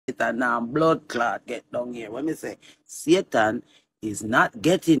Satan and blood clot get down here. When me say Satan is not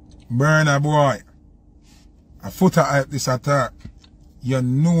getting Burna boy. A Foota hype this attack. You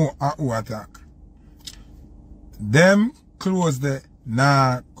know who attack. Them close the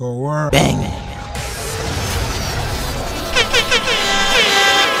go work. bang.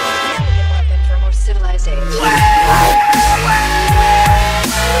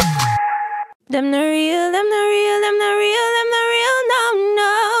 Them the real, them the real, them the real, them the real,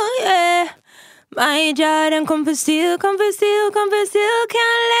 no, yeah. My job, them come for steal, come for steal, come for steal,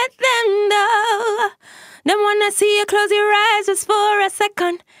 can't let them know. Them wanna see you close your eyes just for a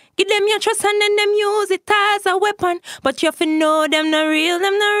second. Give them your trust and then them use it as a weapon. But you have to know them the real,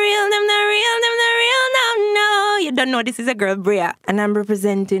 them the real, them the real, them the real, no. You don't know this is a girl, Bria. And I'm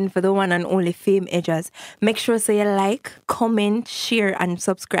representing for the one and only fame Edjahz. Make sure so you like, comment, share, and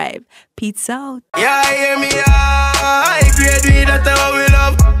subscribe. Peace out. Yeah, hear me, I grade weed, that's how we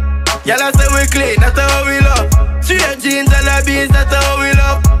love. Y'all say we clean, that's how we love. Straight jeans and the beans, that's how we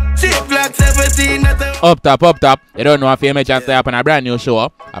love. Cheap Glock 17, that's how. Up top. You don't know if you make chance to happen a brand new show,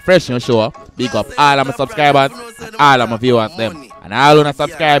 a fresh new show. Big up all of my subscribers and all of my viewers them. And all who not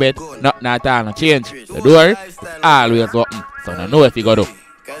subscribe it, nothing at all, no change. The door is always open, so I know if you go do.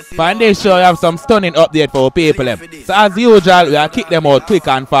 For this show, we have some stunning update for our people. So as usual, we are kick them out quick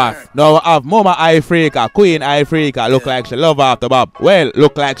and fast. Now we have Mama Ifrica, Queen Ifrica, look like she love off the Bob. Well,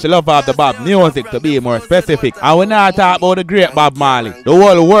 look like she love off the Bob music to be more specific. And we now talk about the great Bob Marley. The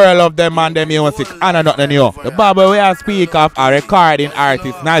whole world of them and them music, and nothing new. The Bob we are speak of a recording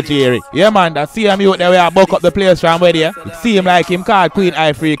artist, NAJEERIII. Yeah man, that same youth that we are buck up the place from where there. It seem like him called Queen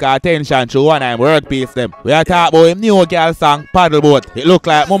Ifrica attention through one of him work piece them. We are talking about him new girl song, Paddleboat. It look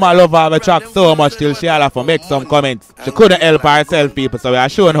like Mama love her the track so much till she had to make some comments. She couldn't help herself, people, so we are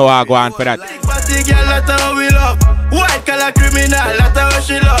showing how I go on for that. White collar criminal, that's how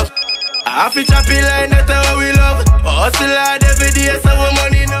she love. Half a choppy line, that's how we love. Hustle hard every day, so we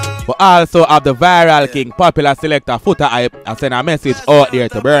money now. We also have the viral king, popular selector Foota hype, and send a message out there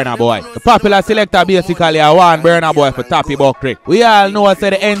to Burna boy. The popular selector basically a one Burna boy for Tappy Buckry. We all know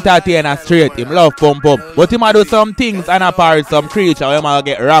say the entertainer straight, him love pump. But him a do some things and apart some creature we might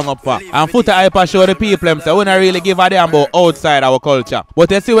get wrong up for. And Foota hype show the people them say we don't really give a damn about outside our culture.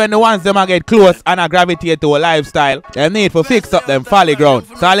 But you see when the ones them a get close and a gravitate to a lifestyle, they need to fix up them folly ground.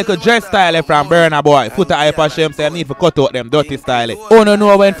 So a little dress style from Burna boy, Foota hype show them say they need to cut out them dirty style. Oh no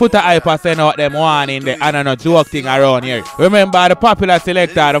know when Foota hype send out them one in the and no joke thing around here. Remember the popular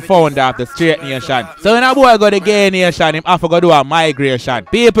selector, the founder of the Straight Nation. So when a boy go to Gay Nation, him have to go do a migration.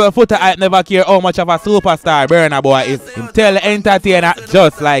 People Foota hype never care how much of a superstar Burna boy is. Him tell the entertainer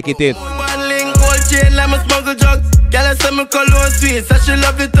just like it is. WARNlNG, gold chain, like my smuggle drugs. Girl, say me cologne sweet, so she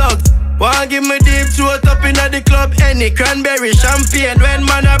love the thugs. Want give me deep throat up in the club. Any cranberry, champagne, when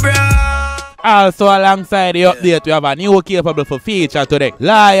man a bra. Also alongside the update, we have a new Kaepable for feature today.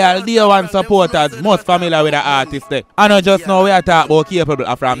 Loyal Day One supporters most familiar with the artist there. I know just now we are talking about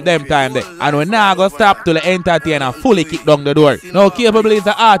Kaepable from them time there. And we now go stop till the entertainer fully kick down the door. Now Kaepable is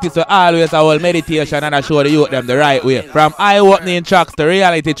the artist who always hold meditation and I show the youth them the right way. From eye-opening tracks to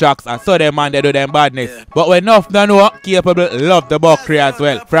reality tracks, I saw them and they do them badness. But when enough don't know, Kaepable love the buckry as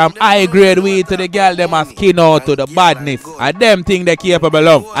well. From high-grade weed to the girl them a skin out to the badness. And them thing they Kaepable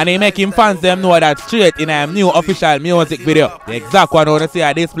love. And he make him fans them know that straight in a new official music video. The exact one I want to see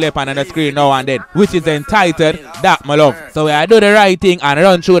a display on the screen now and then, which is entitled That My Love. So we do the right thing and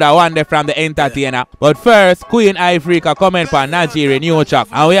run through the one day from the entertainer. But first, Queen Ifrica comment on NAJEERIII new track.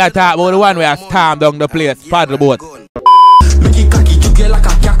 And we are talking about the one where I storm down the place, Paddleboat.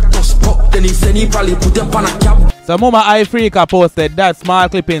 So Mama Ifrica posted that small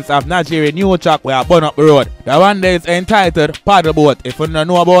clippings of NAJEERIII new track where I burn up the road. The one day is entitled Paddleboat. If you don't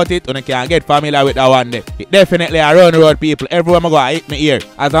know about it, you can get familiar with that one day. It definitely a run road people. Everywhere I go, I hit me ear.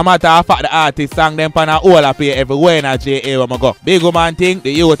 As a matter of fact, the artist sang them pan a whole up here everywhere in a JA where I go. Big woman thing,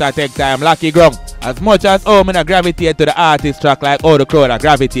 the youth a take time, lucky ground. As much as how I gravitate to the artist track like how the crowd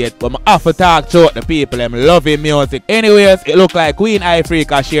gravitate, but I have to talk to the people, them loving music. Anyways, it look like Queen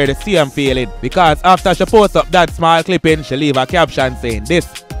Ifrica share the same feeling. Because after she posts up that small clipping, she leave a caption saying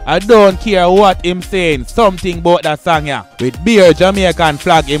this: I don't care what him saying, something about that song here. With beer Jamaican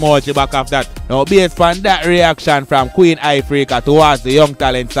flag emoji back of that. Now based on that reaction from Queen Ifrica towards the young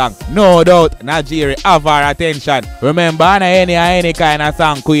talent song, no doubt NAJEERIII have her attention. Remember on any kind of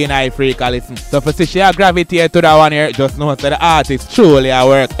song Queen Ifrica listen. So for see she gravitate to that one here, just know that the artist truly a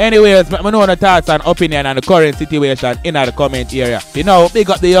work. Anyways, let me know the thoughts and opinion on the current situation in the comment area. You know, big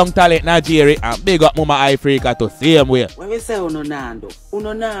up the young talent NAJEERIII and big up Mama Ifrica to same way. When we say uno nando,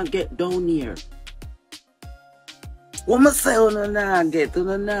 uno na get down here. What me say you nah get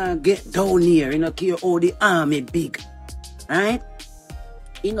down here. You no care how the army big. Right?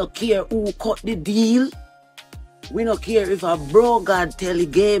 You no care who cut the deal. We no care if a bro God tell the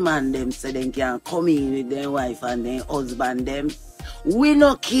gay man them say they can come in with their wife and their husband them. We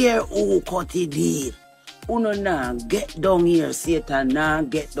no care who cut the deal. Who no nah get down here, Satan nah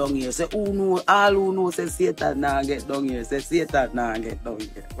get down here. Say who know, all who know say Satan nah get down here. Say Satan nah get down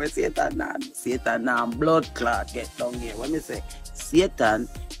here. When Satan nah blood clot get down here. When me say Satan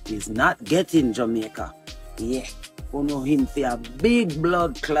is not getting Jamaica. Yeah. Who know him for a big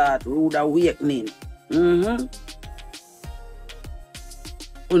blood clot, rude awakening. Uno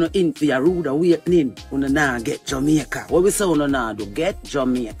in for a rude awakening. Uno nah get Jamaica. What we say uno nah do? Get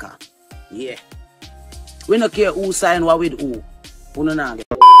Jamaica. Yeah. We no care who sign what with who. Uno nah get.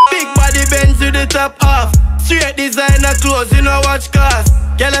 Big body bend to the top half. Straight designer clothes, you know watch cars.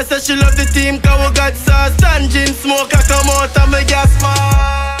 Girl I say she love the team cause we got sauce. Tangent smoke I come out and me gas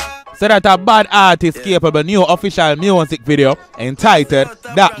man. So that a bad artist Kaepable new official music video entitled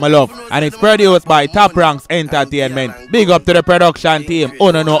That My Love, and it's produced by Top Ranks Entertainment. Big up to the production team. Oh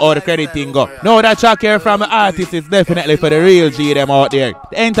no how the credit thing go. Now that track here from the artist is definitely for the real G them out there.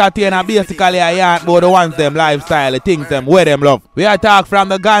 The entertainer basically a yarn about the ones them lifestyle, the things them where them love. We are talk from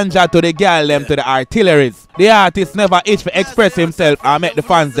the ganja to the girl them to the artilleries. The artist never itch for express himself and make the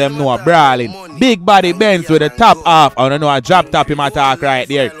fans them know a brawling. Big body bends with the top half, I don't know a drop top him attack right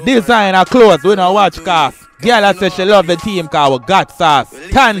there. Designer clothes, we no watch cars. Girl I say she love the team cause we got sauce.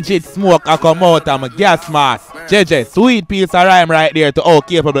 Tangent smoke I come out and my gas mask. Edjahz, sweet piece of rhyme right there to how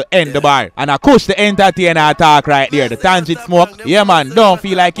Kaepable end the bar. And I push the entertainer attack right there. The tangent smoke. Yeah man, don't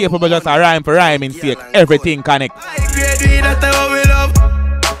feel like Kaepable just a rhyme for rhyming sake. Everything connect.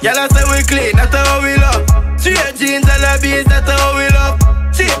 Y'all say we clean, that's how we love. Straight jeans and the beans, that's how we love.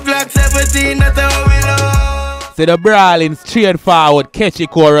 Cheap black 17, that's how we love. See the brawling straightforward catchy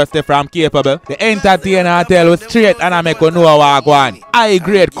chorus from Kaepable. The entertainer tell us straight and I make you know what I go on. High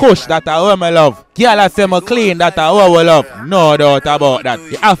grade kush that I want my love. Girl I say me clean that I want love. No doubt about that.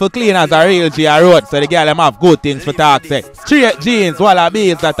 You have to clean as a real G a road so the girl them have good things for talk say. Straight jeans,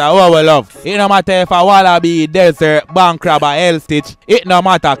 wallabies that I want love. It no matter if a wallaby, desert, bank crab or hell stitch. It no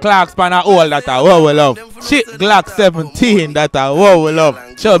matter Clark span or all that I want love. Shit Glock 17 that I want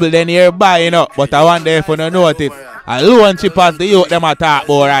love. Trouble then you're buying up but I want them for no notice. A loan chip as the youth them attack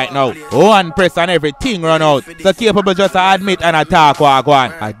about right now. One press and everything run out. So Kaepable just admit and attack what go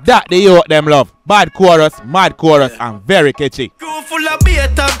on. And that the youth them love. Bad chorus, mad chorus, and very catchy. Crew full of beer,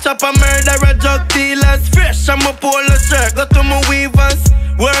 top chopper, murderer, drug dealers. Fresh, I'm a polo shirt, go to my weavers.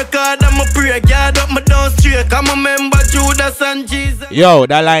 Work hard, I'm a pray, guard up my down straight. I'm a member, Judas and Jesus. Yo,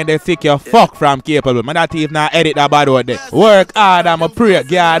 that line they sick your fuck from Kaepable. Man, that even not edit that bad word there. Work hard, I'm a pray,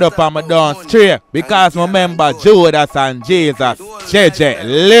 guard up and my down straight. Because my member, Judas and Jesus. Edjahz,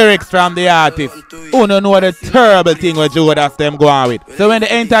 lyrics from the artist. Who don't know the terrible thing with Judas them go on with. So when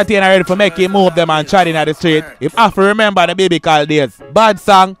the entertainer ready for make him move them and chatting at the street, you have to remember the biblical days. Bad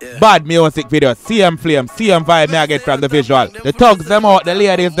song, bad music video, same flame, same vibe me I get from the visual. The thugs them out, the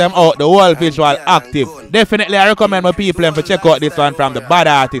ladies them out, the whole visual active. Definitely I recommend my people to check out this one from the bad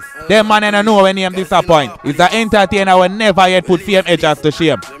artist. Them man ain't know when him disappoint. It's an entertainer will never yet put fame Edjahz to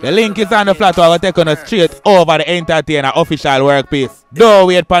shame. The link is on the flat where we're taking us straight over the entertainer official workplace. Don't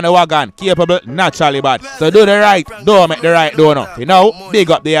wait for the wagon, Kaepable naturally bad. So do the right, don't make the right do no. You know, big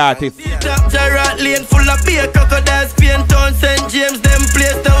up the artist. Lane full of beer, crocodiles, paint town, St. James, them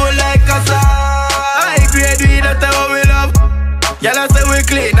place that we like us. High grade weed, that's how we love. Y'all say we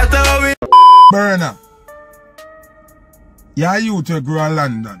clean, that's how we Burna. Yeah, you to grow in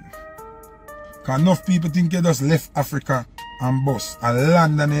London. Cause enough people think you just left Africa and bust. And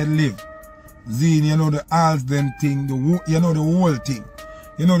London they live. Zine, you know the alls them thing, you know the whole thing.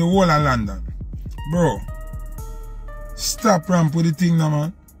 You know the whole of London. Bro, stop ramp with the thing now,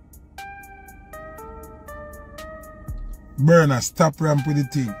 man. Burna, stop ramp with the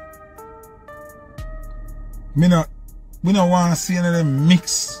thing. We don't want to see any of them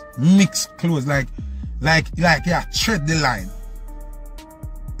mix clothes like you tread the line.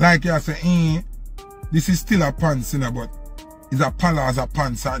 Like you say, this is still a pants, you know, but it's a pala as a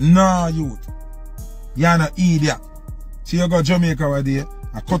pants. Nah, youth. You're not idiot. So you go to Jamaica over there,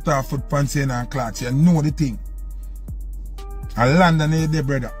 I cut off foot pants and clothes. You know the thing. And London is there,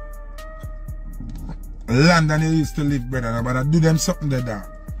 brother. London they used to live, brother, but I do them something there, dog.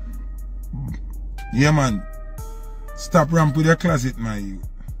 Yeah, man. Stop ramp with your closet, my youth.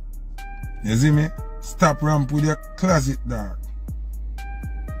 You see me? Stop ramp with your closet, dog.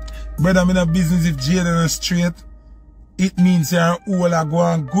 Brother, I'm in a business if Jaden is straight. It means you're all are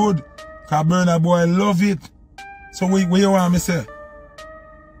going good. Cause Burna boy love it. So what you want me say?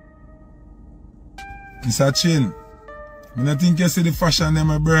 It's a chain. I don't think you see the fashion them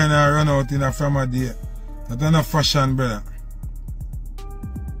a burn and run out in a from a day. That's not fashion, brother.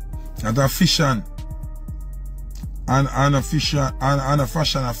 That's a fission. And a fission and a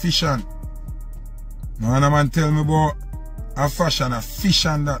fashion a fission. Now a man tell me about a fashion a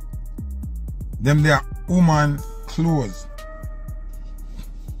fission that them they are woman clothes.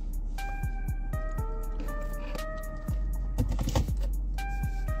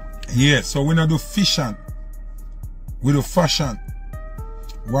 Yeah, so we not do fission. We do fashion.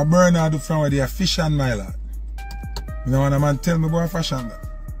 What Burna do from where they are fission, my lad. You know when a man tell me about fashion that.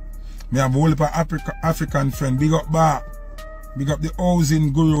 Me have a whole heap of African friend. Big up bar. Big up the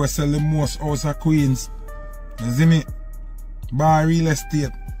housing guru who sell the most house of Queens. You see me? Bar real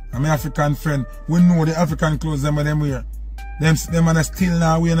estate. And my African friend. We know the African clothes them wear. Them are still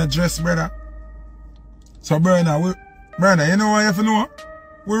now wearing a dress, brother. So Burna, you know what you have to know?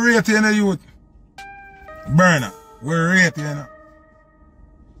 We rate you in the youth. Burna, we rate you, you know.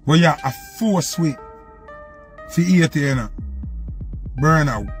 But you are a force way for 80, you know.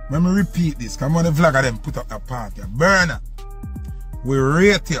 Burna, let me repeat this, because I'm on the vlog of them put up that part here. Burna, we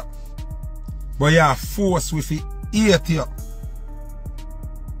rate you. But you are a force way for 80, you.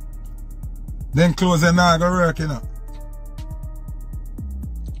 Then close the now go work, you know.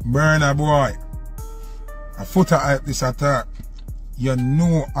 Burna, boy. A Foota hype this attack. You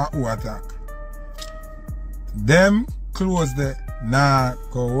know who attack. Them close the nah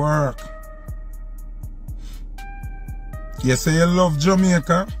go work. You say you love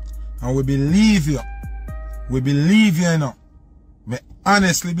Jamaica and we believe you. We believe you, you know. Me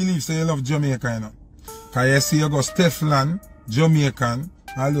honestly believe say you love Jamaica, you know. Cause you see you go Stefflan, Jamaican,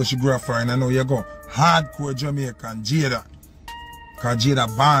 although she grew up foreign, I know you go hardcore Jamaican, Jada. Cause Jada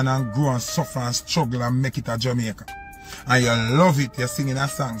born and grew and suffer and struggle and make it a Jamaica. And you love it, you're singing a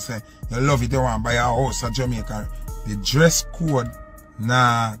song, say, you love it, you want to buy a house in Jamaica. The dress code,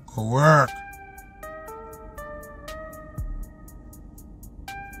 nah, go work.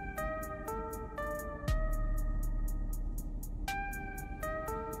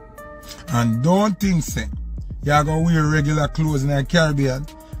 And don't think, say, you're going to wear regular clothes in the Caribbean,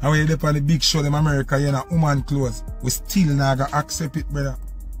 and when you dip on the big show in America, you're in a woman clothes, we still not going to accept it, brother.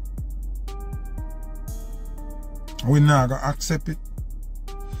 We not gonna accept it.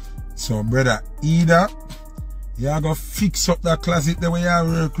 So brother, either you are gonna fix up that closet the way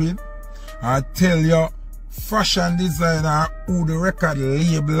you work with, or tell your fashion designer who the record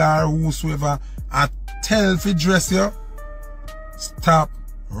label or whosoever, I tell if you dress you, stop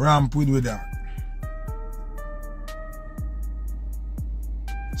ramp with that.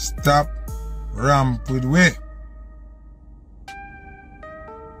 Stop ramp with way.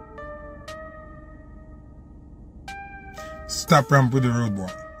 Stop ramp with the road boy.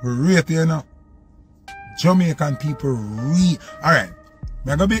 We rate you now. Jamaican people alright. I'm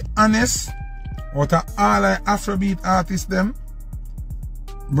gonna be honest. Out of all the Afrobeat artists them,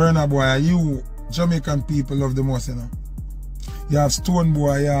 Burna boy, you Jamaican people love the most, you know. You have Stone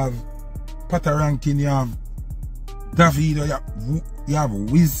Boy, you have Pata Rankin, you have Davido, you have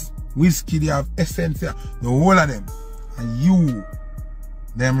Whiskey, you have Essence, the whole of them. And you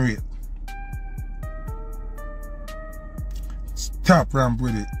them rate. Stop ramp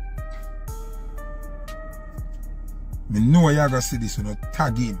with it. Me know you gonna see this, you know,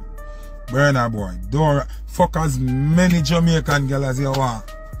 tag him. Burna boy, don't fuck as many Jamaican girls as you want.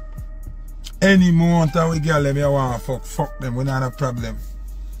 Any month we girl them you want fuck them, we not have a problem.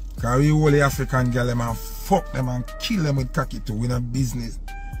 Cause we all the African girl them and fuck them and kill them with cocky too, we not business.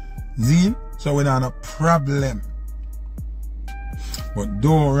 See? So we not have a problem. But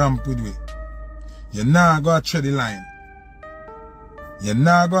don't ramp with it. You're not gonna tread the line. You're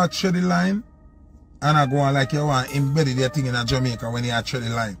not going to tread the line and I go on like you want to embed your thing in a Jamaica when you tread the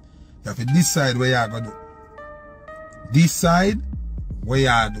line. You have to decide where you going to do. Decide where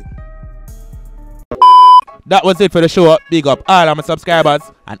you do. That was it for the show. Big up all of my subscribers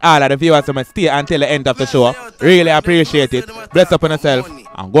and all of the viewers who may stay until the end of the show. Really appreciate it. Bless up on yourself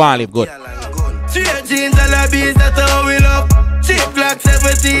and go and live good. Straight jeans and the beans, that's how we love. Cheap clock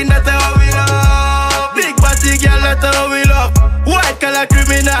 17, that's how we love. Big body girl, that's how we